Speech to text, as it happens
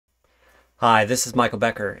Hi, this is Michael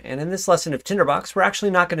Becker, and in this lesson of Tinderbox, we're actually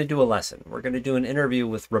not going to do a lesson. We're going to do an interview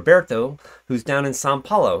with Roberto, who's down in Sao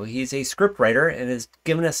Paulo. He's a scriptwriter and has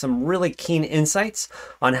given us some really keen insights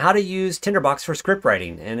on how to use Tinderbox for script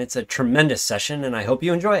writing, and it's a tremendous session, and I hope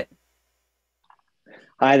you enjoy it.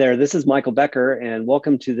 Hi there, this is Michael Becker, and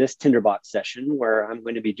welcome to this Tinderbox session where I'm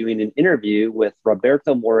going to be doing an interview with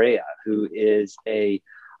Roberto Moreira, who is a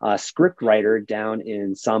script writer down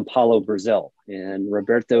in Sao Paulo, Brazil. And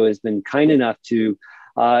Roberto has been kind enough to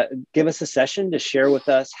give us a session to share with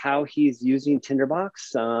us how he's using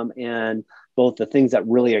Tinderbox and both the things that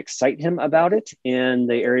really excite him about it and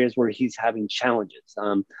the areas where he's having challenges.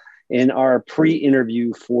 In our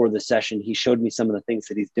pre-interview for the session, he showed me some of the things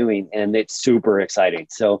that he's doing, and it's super exciting.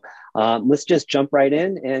 So let's just jump right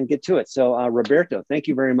in and get to it. So Roberto, thank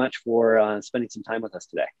you very much for spending some time with us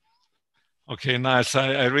today. Okay, nice.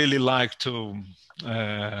 I really like to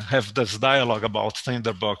have this dialogue about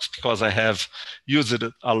Tinderbox because I have used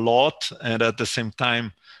it a lot, and at the same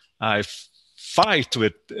time, I fight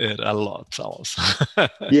with it a lot also.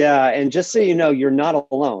 Yeah, and just so you know, you're not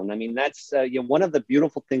alone. I mean, that's one of the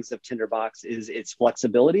beautiful things of Tinderbox is its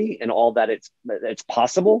flexibility and all that it's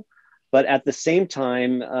possible. But at the same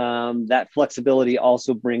time, that flexibility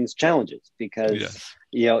also brings challenges because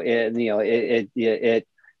Yes.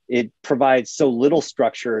 It provides so little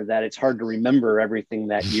structure that it's hard to remember everything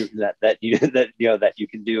that you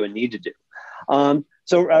can do and need to do.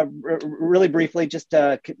 Really briefly, just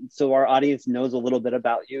so our audience knows a little bit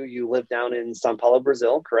about you, you live down in Sao Paulo,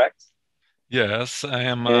 Brazil, correct? Yes, I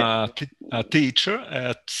am a teacher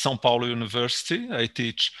at São Paulo University. I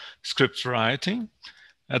teach script writing.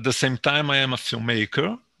 At the same time, I am a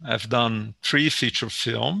filmmaker. I've done 3 feature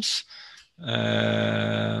films,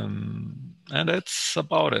 and that's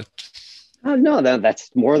about it. Oh no,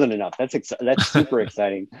 that's more than enough. That's super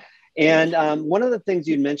exciting. And one of the things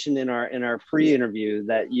you mentioned in our pre-interview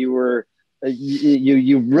that you were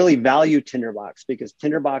you really value Tinderbox because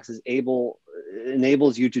Tinderbox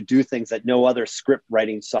enables you to do things that no other script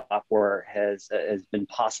writing software has been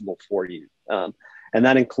possible for you. And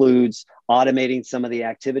that includes automating some of the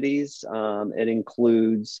activities. It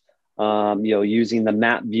includes using the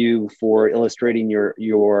map view for illustrating your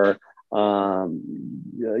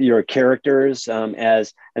characters and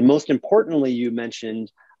most importantly, you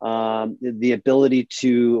mentioned the ability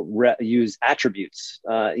to use attributes,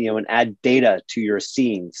 and add data to your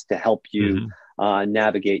scenes to help you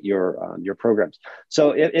navigate your programs.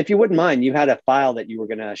 So if you wouldn't mind, you had a file that you were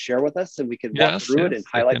going to share with us and we could walk through it and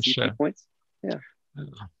highlight some key points. Yeah.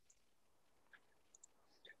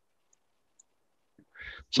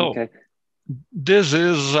 So this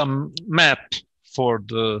is a map for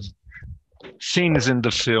the scenes in the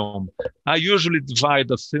film. I usually divide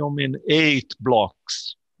the film in 8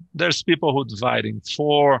 blocks. There's people who divide in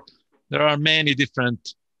 4. There are many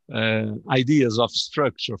different ideas of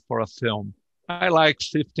structure for a film. I like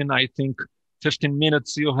 15. I think 15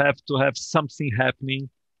 minutes, you have to have something happening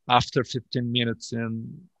after 15 minutes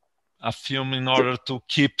in a film in order to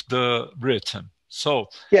keep the rhythm. So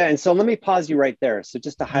yeah, and so let me pause you right there. So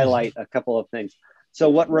just to highlight a couple of things. So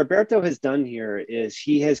what Roberto has done here is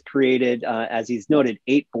he has created, as he's noted,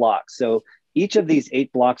 8 blocks. So each of these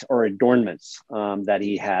 8 blocks are adornments that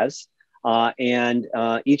he has. And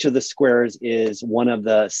each of the squares is one of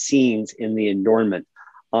the scenes in the adornment.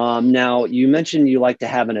 Now, you mentioned you like to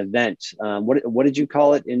have an event. What did you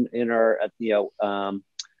call it in our,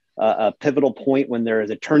 a pivotal point when there is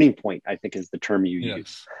a turning point, I think is the term you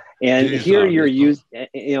use. And here you're used,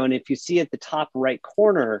 and if you see at the top right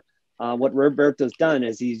corner, what Roberto's done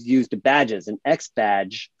is he's used badges, an X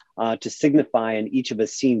badge to signify in each of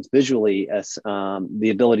his scenes visually as the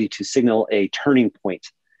ability to signal a turning point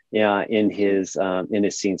in his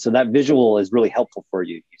scene. So that visual is really helpful for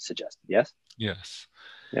you, you suggested, yes? Yes.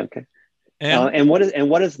 Okay. And what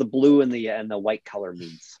is the blue and the white color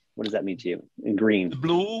means? What does that mean to you? And green? The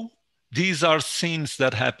blue, these are scenes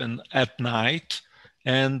that happen at night,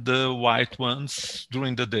 and the white ones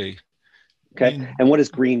during the day. Okay. And what does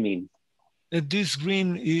green mean? This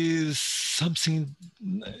green is something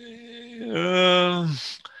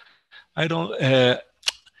I don't.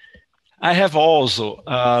 I have also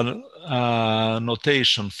a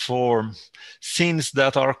notation for scenes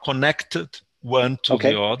that are connected one to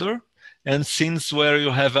the other, and scenes where you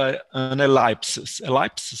have an ellipsis.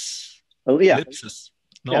 Ellipsis. Oh yeah. Ellipsis.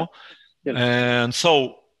 No. Yeah. And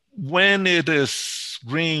so when it is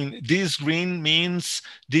green, this green means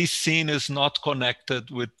this scene is not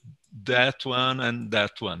connected with that one and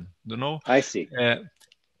that one, I see.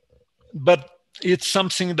 But it's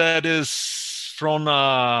something that is from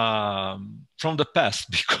the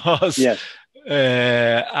past because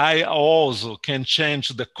I also can change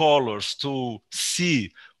the colors to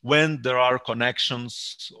see when there are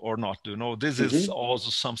connections or not. This is also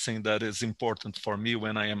something that is important for me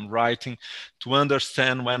when I am writing, to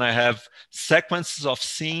understand when I have sequences of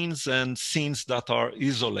scenes and scenes that are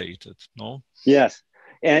isolated. No. Yes.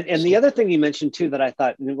 And the other thing you mentioned too that I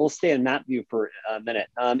thought, and we'll stay in map view for a minute.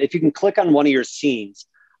 If you can click on one of your scenes,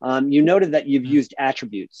 you noted that you've used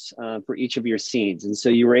attributes for each of your scenes, and so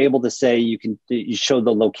you were able to say you show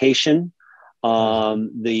the location,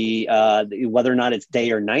 the whether or not it's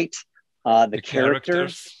day or night, the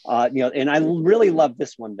characters, and I really love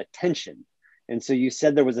this one, the tension. And so you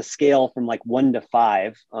said there was a scale from like 1 to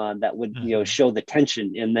 5 that would show the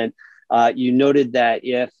tension, and then you noted that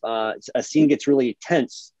if a scene gets really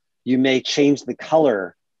tense, you may change the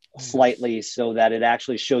color slightly so that it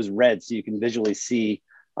actually shows red, so you can visually see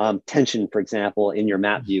tension, for example, in your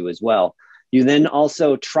map view as well. You then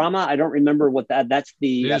also trauma. I don't remember what that's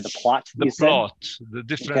the plot. The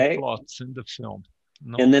different plots in the film.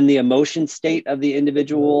 No. And then the emotion state of the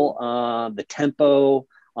individual, the tempo,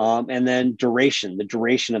 and then the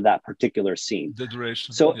duration of that particular scene. The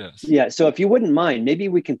duration. So yes. Yeah. So if you wouldn't mind, maybe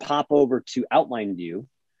we can pop over to outline view,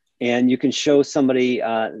 and you can show show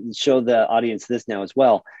the audience this now as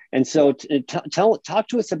well. And so talk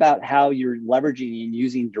to us about how you're leveraging and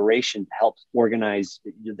using duration to help organize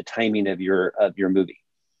the timing of your movie.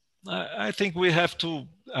 I think we have to,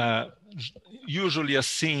 usually a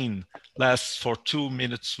scene lasts for 2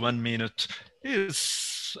 minutes, 1 minute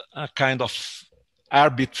is a kind of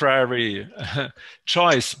arbitrary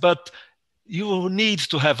choice, but you need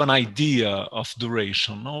to have an idea of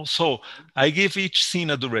duration. No? So I give each scene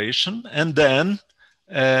a duration, and then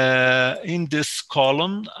in this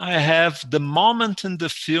column, I have the moment in the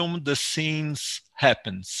film the scenes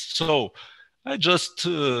happens. So I just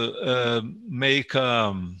make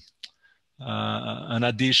an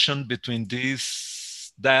addition between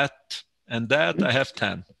this, that, and that. I have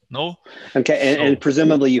 10. No. Okay, and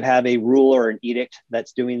presumably you have a rule or an edict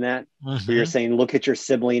that's doing that. Where you're saying look at your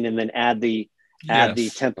sibling and then add the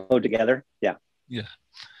tempo together. Yeah. Yeah.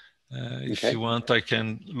 If you want, I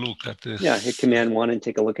can look at this. Yeah, hit Command 1 and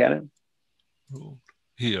take a look at it.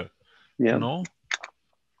 Here. Yeah. No.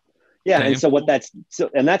 Yeah, and so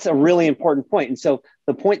that's a really important point. And so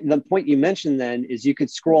the point you mentioned then is you could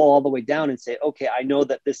scroll all the way down and say, okay, I know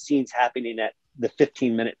that this scene's happening at the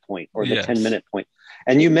 15-minute point or the 10-minute point.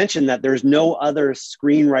 And you mentioned that there's no other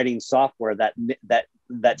screenwriting software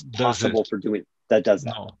that's possible for doing that does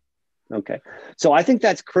that. No. Okay. So I think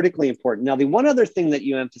that's critically important. Now, the one other thing that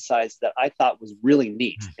you emphasized that I thought was really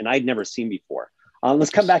neat and I'd never seen before,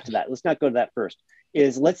 let's come back to that. Let's not go to that first,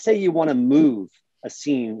 is let's say you want to move a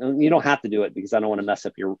scene. You don't have to do it because I don't want to mess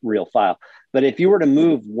up your real file. But if you were to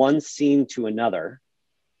move one scene to another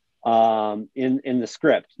in the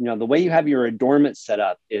script, the way you have your adornment set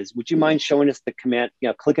up is, would you mind showing us the command,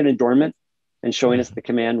 click an adornment and showing us the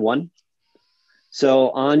command 1? So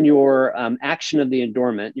on your action of the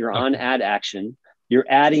adornment, your OnAdd action, you're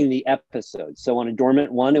adding the episode. So on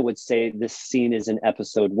adornment 1, it would say this scene is in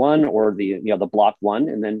episode 1 or the block 1,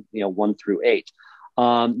 and then 1 through 8.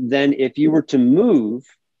 Then if you were to move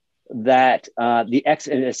that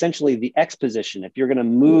essentially the X position, if you're going to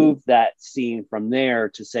move that scene from there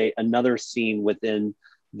to say another scene within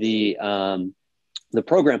the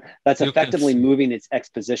program, that's effectively moving its X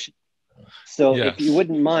position. So if you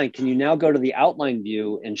wouldn't mind, can you now go to the outline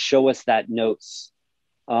view and show us that notes?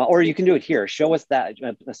 Or you can do it here. Show us that,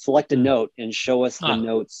 select a note and show us the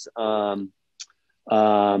notes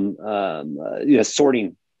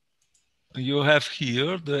sorting. You have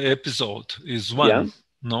here the episode is 1. Yeah.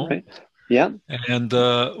 No? Right. Yeah. And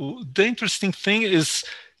the interesting thing is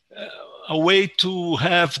a way to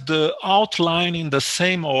have the outline in the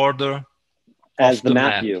same order as the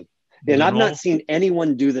map view. And I've not seen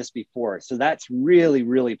anyone do this before. So that's really,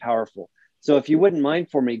 really powerful. So if you wouldn't mind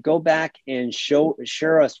for me, go back and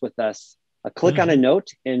share us with us, click on a note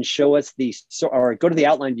and show us or go to the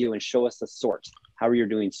outline view and show us the sort, how you're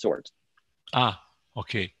doing sort.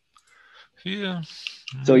 Okay. Here.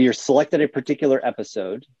 So you're selected a particular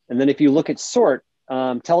episode. And then if you look at sort,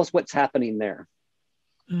 tell us what's happening there.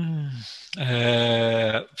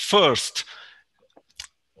 First,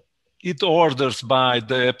 it orders by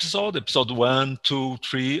the episode 1, 2,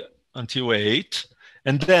 3, until 8.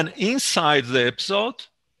 And then inside the episode,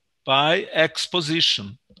 by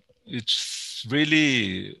exposition. It's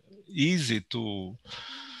really easy to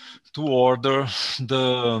order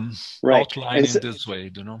the outline in this way,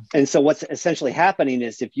 And so what's essentially happening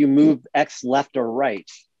is if you move X left or right,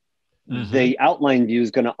 the outline view is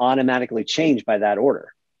going to automatically change by that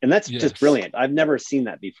order. And that's just Yes. brilliant. I've never seen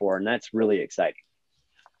that before, and that's really exciting.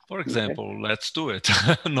 For example, let's do it.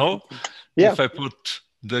 No? Yeah. If I put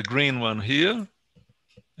the green one here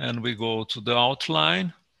and we go to the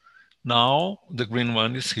outline, now the green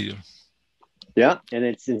one is here. Yeah, and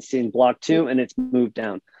it's in block 2 and it's moved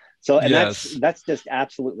down. So, and Yes. that's just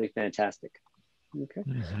absolutely fantastic. Okay.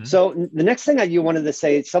 So the next thing that you wanted to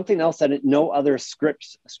say, something else that no other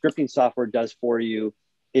scripting software does for you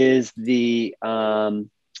is the map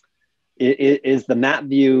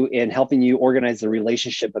view and helping you organize the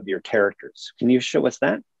relationship of your characters. Can you show us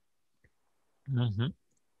that?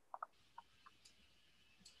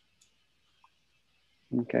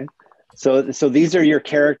 Okay. So these are your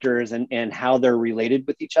characters and how they're related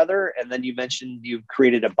with each other. And then you mentioned you've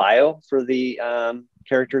created a bio for the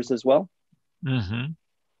characters as well. And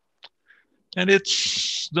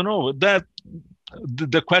it's, you know, that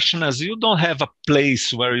the question is, you don't have a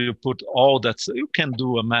place where you put all that. So you can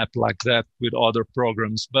do a map like that with other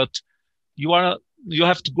programs, but you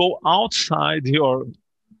have to go outside your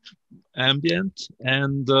ambient.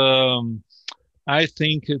 And I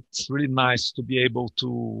think it's really nice to be able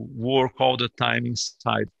to work all the time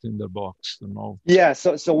inside Tinderbox, you know. Yeah.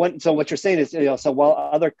 So what you're saying is, you know, so while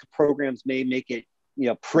other programs may make it, you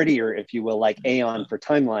know, prettier, if you will, like Aeon for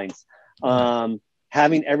timelines,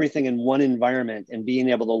 having everything in one environment and being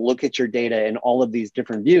able to look at your data in all of these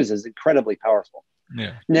different views is incredibly powerful.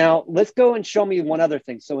 Yeah. Now let's go and show me one other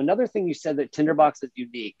thing. So another thing you said that Tinderbox is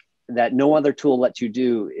unique, that no other tool lets you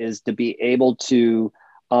do, is to be able to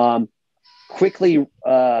quickly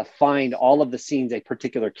find all of the scenes a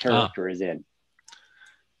particular character is in.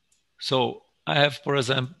 So I have, for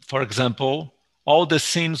example, all the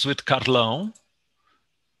scenes with Carlão,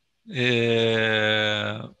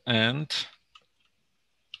 and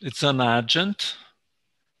it's an agent,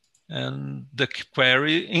 and the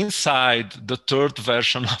query inside the third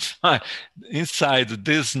version of inside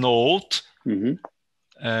this note,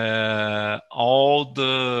 all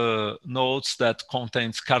the notes that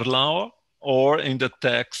contains Carlão or in the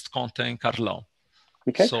text contain Carlão.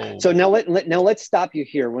 Okay. So now let's stop you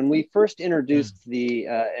here. When we first introduced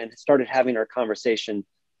and started having our conversation,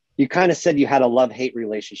 you kind of said you had a love-hate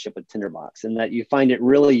relationship with Tinderbox and that you find it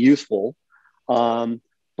really useful.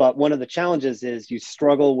 But one of the challenges is you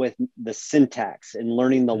struggle with the syntax and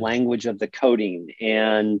learning the language of the coding,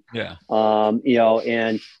 and you know,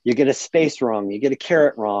 and you get a space wrong, you get a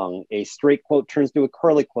caret wrong, a straight quote turns to a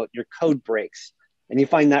curly quote, your code breaks, and you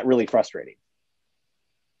find that really frustrating.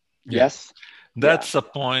 Yes, that's the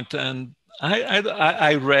point. And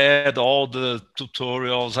I read all the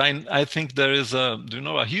tutorials. I think there is a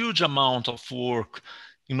huge amount of work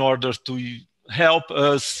in order to help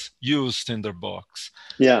us use Tinderbox.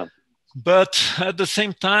 Yeah. But at the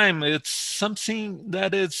same time, it's something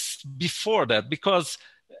that is before that, because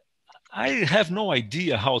I have no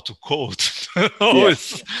idea how to code. I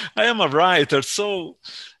am a writer, so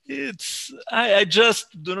I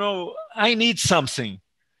just, I need something.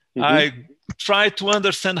 I try to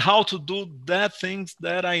understand how to do that things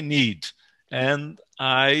that I need, and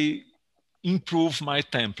I improve my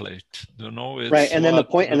template. Right. And then the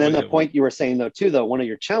point you were saying though, one of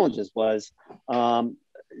your challenges was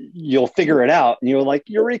you'll figure it out, and you're like,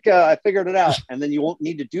 Eureka, I figured it out, and then you won't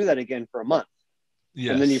need to do that again for a month.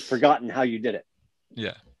 And then you've forgotten how you did it.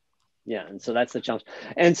 Yeah, and so that's the challenge.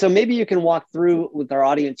 And so maybe you can walk through with our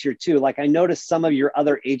audience here too. Like, I noticed some of your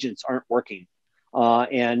other agents aren't working.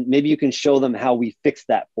 And maybe you can show them how we fix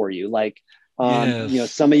that for you. Like,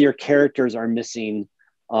 some of your characters are missing,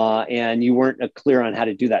 and you weren't clear on how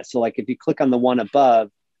to do that. So like, if you click on the one above,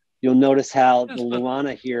 you'll notice how the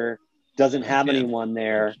Luana here doesn't have anyone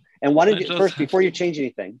there. And why don't you first, before you change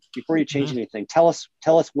anything, tell us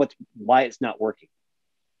why it's not working.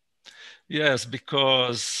 Yes,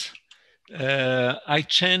 because I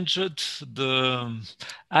changed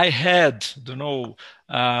I had,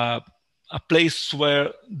 a place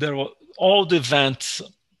where all the events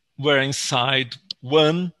were inside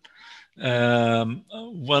one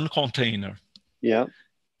container. Yeah.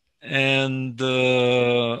 And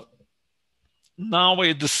now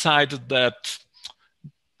I decided that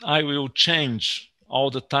I will change all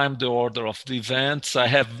the time the order of the events. I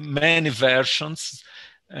have many versions,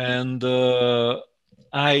 and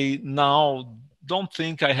I now don't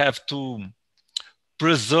think I have to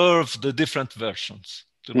preserve the different versions.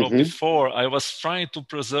 Before I was trying to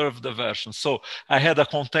preserve the version. So I had a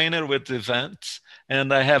container with events,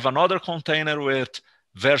 and I have another container with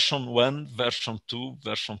version 1, version 2,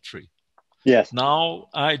 version 3. Yes. Now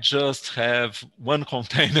I just have one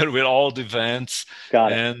container with all the events,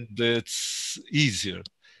 and it's easier.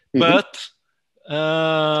 But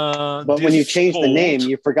But when you change the name, code,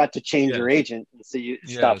 you forgot to change yes, your agent, and so you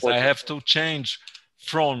stop yes, I working. have to change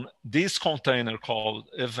from this container called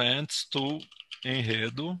events to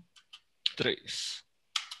enredo 3.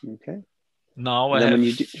 Okay. Now And I then when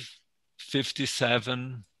have you do,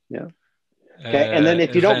 57 yeah. Okay. And then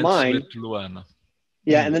if you don't events mind, with Luana.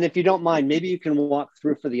 yeah, and then if you don't mind, maybe you can walk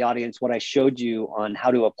through for the audience what I showed you on how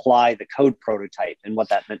to apply the code prototype and what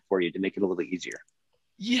that meant for you to make it a little easier.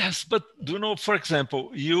 Yes, but do you know, for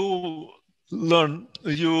example, you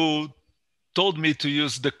told me to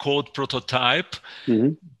use the code prototype,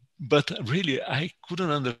 but really I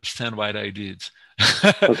couldn't understand what I did.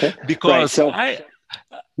 Okay. Because Right. So,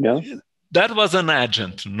 yeah. That was an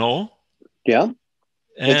agent, no? Yeah.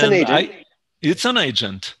 It's an agent. It's an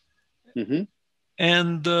agent.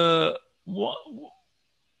 And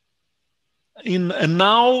and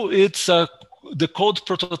now it's the code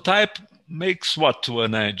prototype makes what to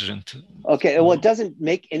an agent? Okay, well, it doesn't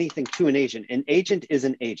make anything to an agent. An agent is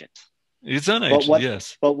an agent. It's an agent,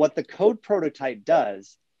 yes. But what the code prototype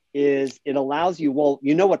does is it allows you, well,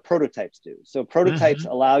 you know what prototypes do. So prototypes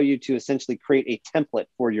allow you to essentially create a template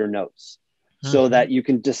for your notes so that you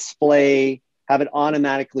can have it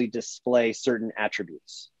automatically display certain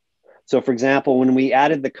attributes. So for example, when we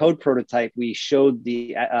added the code prototype, we showed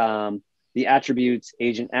the attributes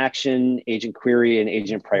agent action, agent query, and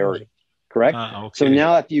agent priority, correct? Okay. So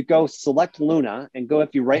now if you go select Luna and if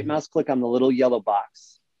you right mouse click on the little yellow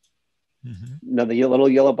box, the little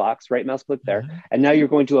yellow box, right mouse click there, and now you're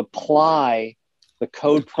going to apply the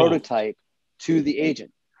code prototype to the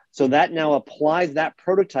agent. So that now applies that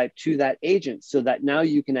prototype to that agent so that now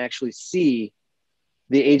you can actually see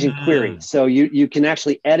the agent query. So you can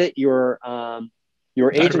actually edit your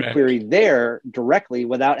agent query there directly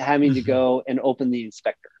without having to go and open the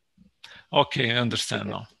inspector. Okay, I understand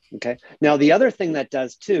now. Okay. Now the other thing that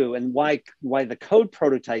does too, and why the code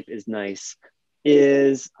prototype is nice,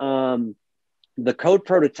 is the code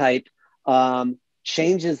prototype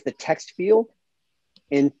changes the text field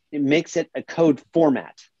and it makes it a code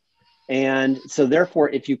format. And so therefore,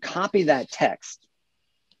 if you copy that text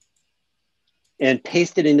and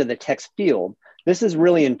paste it into the text field, this is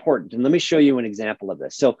really important. And let me show you an example of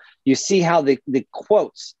this. So you see how the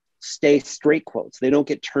quotes stay straight quotes. They don't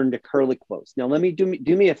get turned to curly quotes. Now, let me do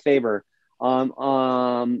me a favor.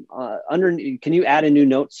 Can you add a new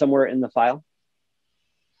note somewhere in the file?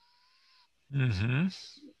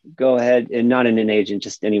 Go ahead, and not in an agent,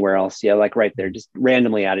 just anywhere else. Yeah, like right there. Just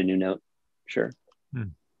randomly add a new note. Sure.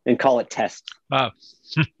 And call it test. Yeah,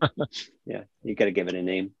 you got to give it a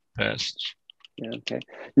name. Test. Yeah, okay.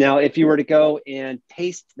 Now, if you were to go and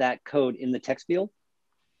paste that code in the text field,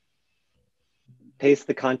 paste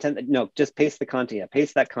the content. No, just paste the content. Yeah,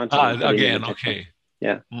 paste that content. Again, okay.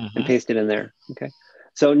 Yeah, and paste it in there. Okay.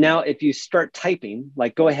 So now if you start typing,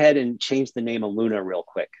 like go ahead and change the name of Luna real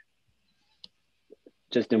quick.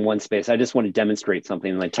 Just in one space. I just want to demonstrate something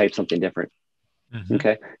and like type something different.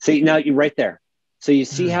 Okay. See, now you're right there. So you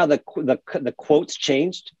see how the quotes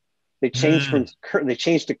changed? They changed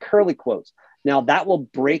to curly quotes. Now that will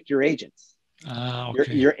break your agents.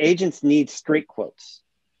 Okay. Your agents need straight quotes.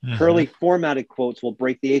 Curly formatted quotes will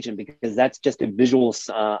break the agent because that's just a visual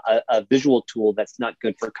tool that's not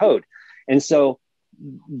good for code. And so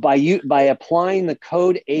by applying the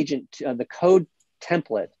code agent, the code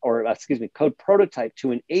template, or excuse me, code prototype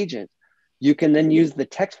to an agent, you can then use the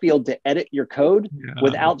text field to edit your code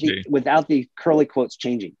without the curly quotes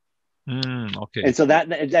changing. Okay. And so that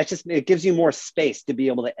just, it gives you more space to be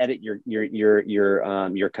able to edit your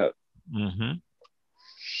code.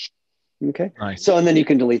 Okay. Nice. So, and then you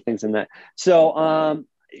can delete things in that. So,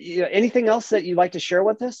 anything else that you'd like to share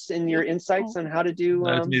with us in your insights on how to do?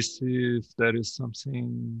 Let me see if there is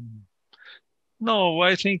something. No,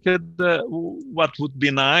 I think that what would be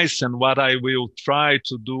nice and what I will try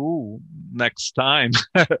to do next time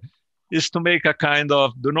is to make a kind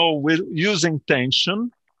of, with using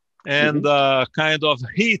tension and kind of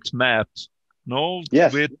heat map.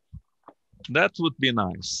 Yes. That would be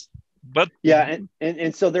nice. But yeah,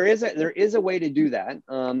 and so there is a way to do that.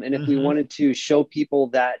 And if we wanted to show people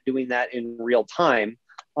that doing that in real time,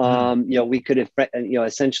 we could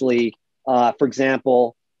essentially, for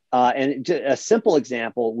example, and a simple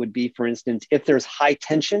example would be, for instance, if there's high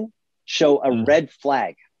tension, show a red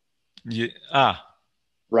flag. Yeah.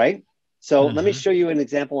 Right. So let me show you an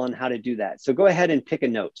example on how to do that. So go ahead and pick a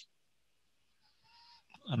note.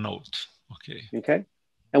 A note. Okay. Okay.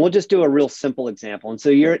 And we'll just do a real simple example. And so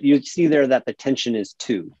you see there that the tension is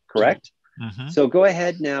 2, correct? So go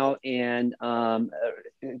ahead now and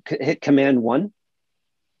hit Command 1.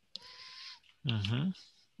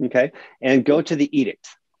 Okay. And go to the edict.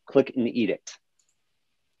 Click in the edict.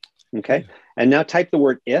 Okay. And now type the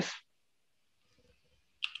word if.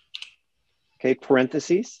 Okay.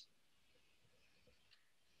 Parentheses.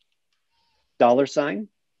 $.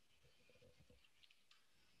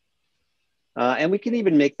 And we can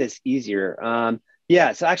even make this easier.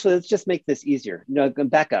 Yeah, so actually, let's just make this easier. No, go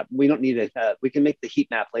back up. We don't need it. We can make the heat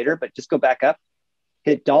map later, but just go back up.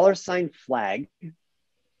 Hit $flag.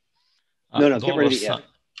 No, get rid of the if.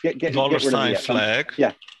 Get rid of the if. Flag.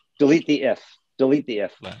 Yeah, delete the if. Delete the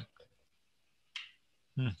if. Flag.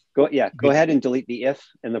 Go ahead and delete the if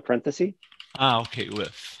and the parenthesis. Okay,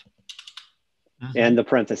 with. And the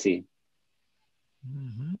parenthesis.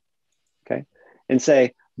 Okay, and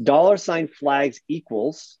say $flags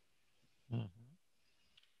equals.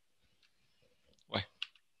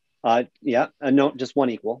 No, just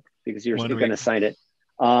one equal because you're going to assign it.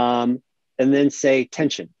 And then say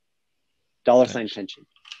tension, $sign tension.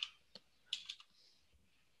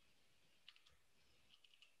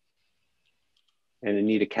 And you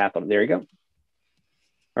need a capital. There you go.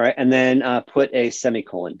 All right. And then put a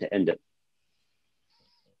semicolon to end it.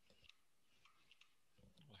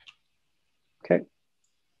 Okay.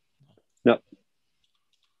 No.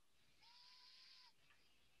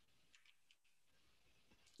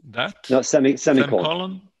 That? No,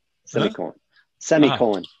 semicolon. Semicolon.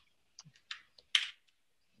 Semicolon.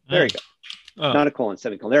 There you go. Not a colon,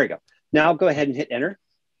 semicolon. There you go. Now go ahead and hit enter.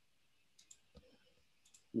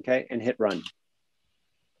 Okay, and hit run.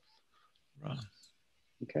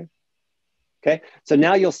 Okay. Okay. So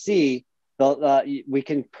now you'll see we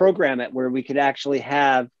can program it where we could actually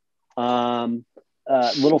have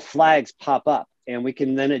little flags pop up, and we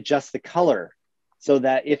can then adjust the color so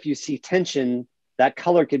that if you see tension, that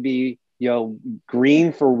color could be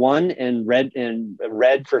green for 1 and red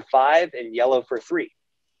for 5 and yellow for 3.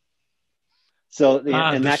 So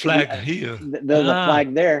and the that flag could be, here, the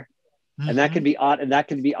flag there. And that could be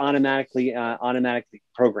automatically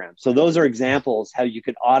programmed. So those are examples how you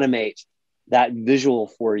could automate that visual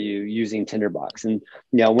for you using Tinderbox. And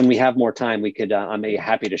when we have more time, we could. I'm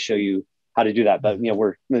happy to show you how to do that. But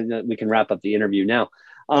we can wrap up the interview now.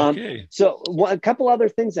 Okay. So a couple other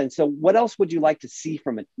things then. So what else would you like to see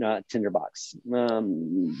from a Tinderbox?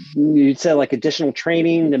 You'd say like additional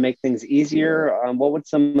training to make things easier. What would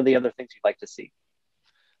some of the other things you'd like to see?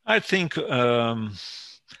 I think an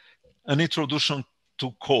introduction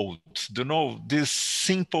to code. These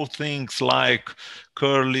simple things like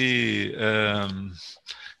curly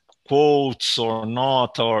quotes or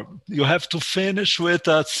not, or you have to finish with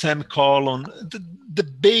a semicolon, the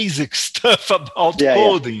basic stuff about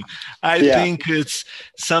coding. I think it's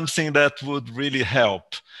something that would really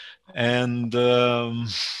help. And all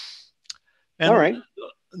right.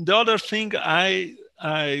 The other thing I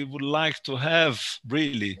would like to have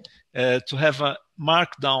really to have a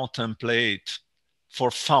markdown template for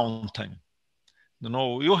fountain.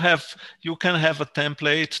 You can have a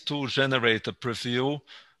template to generate a preview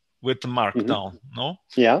with markdown, no?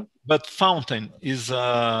 Yeah. But fountain is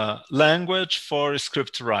a language for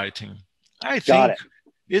script writing. I think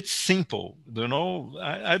it's simple,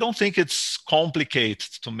 I don't think it's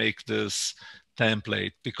complicated to make this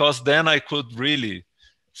template, because then I could really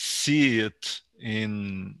see it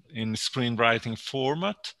in screenwriting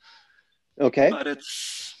format. Okay. But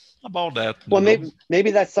it's about that. Well,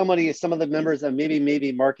 maybe that's some of the members of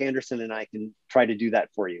maybe Mark Anderson and I can try to do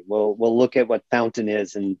that for you. We'll look at what fountain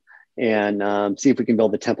is and see if we can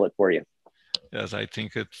build a template for you. Yes, I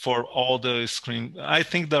think for all the screen, I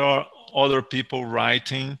think there are other people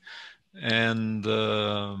writing, and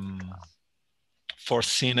for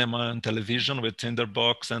cinema and television with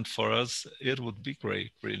Tinderbox, and for us, it would be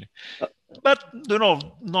great, really. But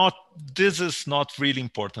this is not really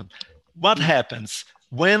important. What happens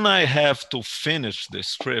when I have to finish the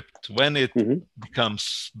script, when it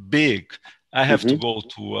becomes big, I have to go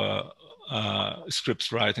to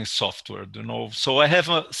script writing software, So I have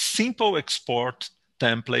a simple export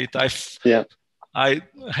template. I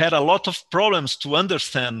had a lot of problems to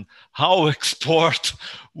understand how export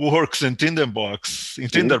works in Tinderbox.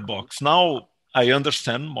 Now I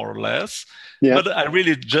understand more or less, but I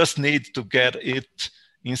really just need to get it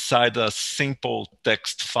inside a simple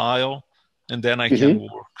text file, and then I can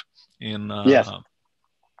work in.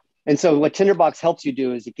 And so what Tinderbox helps you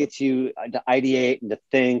do is it gets you to ideate and to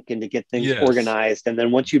think and to get things organized. And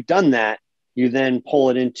then once you've done that, you then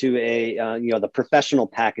pull it into the professional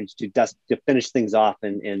package to finish things off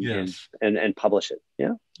and publish it.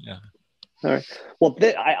 Yeah. Yeah. All right. Well,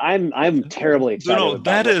 I'm terribly excited. About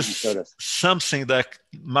that is something that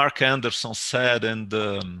Mark Anderson said in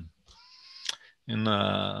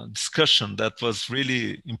a discussion that was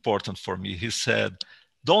really important for me. He said,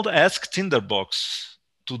 "Don't ask Tinderbox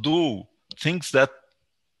to do things that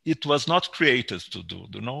it was not created to do,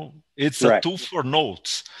 It's a tool for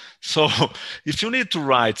notes. So if you need to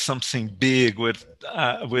write something big with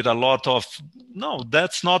a lot of, no,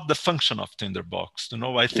 that's not the function of Tinderbox.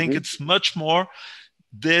 I think it's much more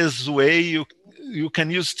this way you can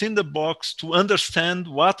use Tinderbox to understand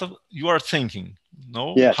what you are thinking,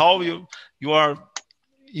 how you are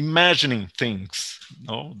imagining things.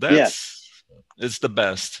 It's the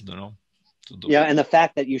best, to do. Yeah, and the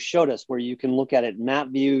fact that you showed us where you can look at it in map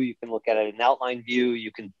view, you can look at it in outline view,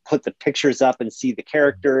 you can put the pictures up and see the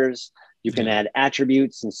characters, you can add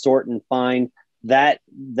attributes and sort and find that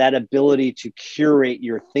ability to curate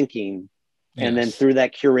your thinking, and then through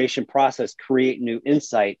that curation process, create new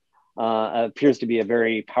insight appears to be a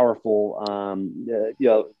very powerful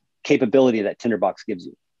capability that Tinderbox gives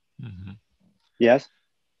you. Yes.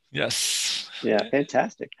 Yeah,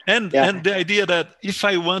 fantastic. And the idea that if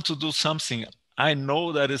I want to do something, I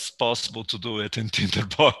know that it's possible to do it in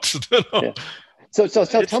Tinderbox. So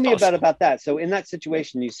tell me about that. So in that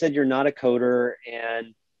situation, you said you're not a coder,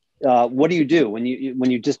 and what do you do when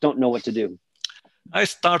you just don't know what to do? I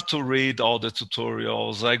start to read all the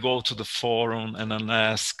tutorials. I go to the forum and then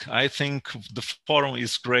ask. I think the forum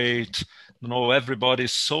is great. Everybody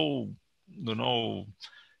is so,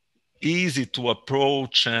 easy to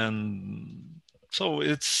approach, and so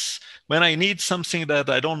it's when I need something that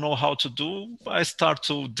I don't know how to do, I start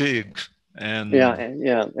to dig, and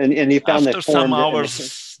and you found after that some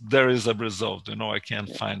hours there is a result. I can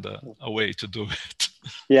find a way to do it.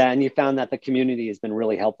 And you found that the community has been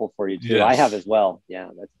really helpful for you too. Yes. I have as well.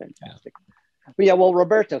 That's fantastic. But well,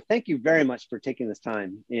 Roberto, thank you very much for taking this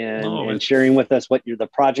time and sharing with us what the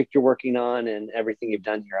project you're working on and everything you've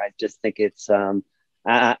done here. I just think it's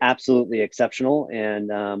absolutely exceptional, and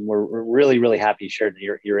we're really, really happy you shared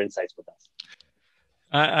your insights with us.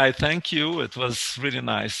 I thank you. It was really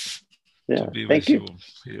nice to be with you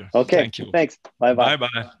here. Okay, thank you. Thanks. Bye-bye.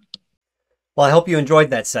 Bye-bye. Well, I hope you enjoyed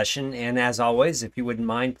that session, and as always, if you wouldn't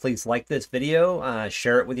mind, please like this video,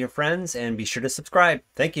 share it with your friends, and be sure to subscribe.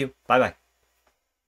 Thank you. Bye-bye.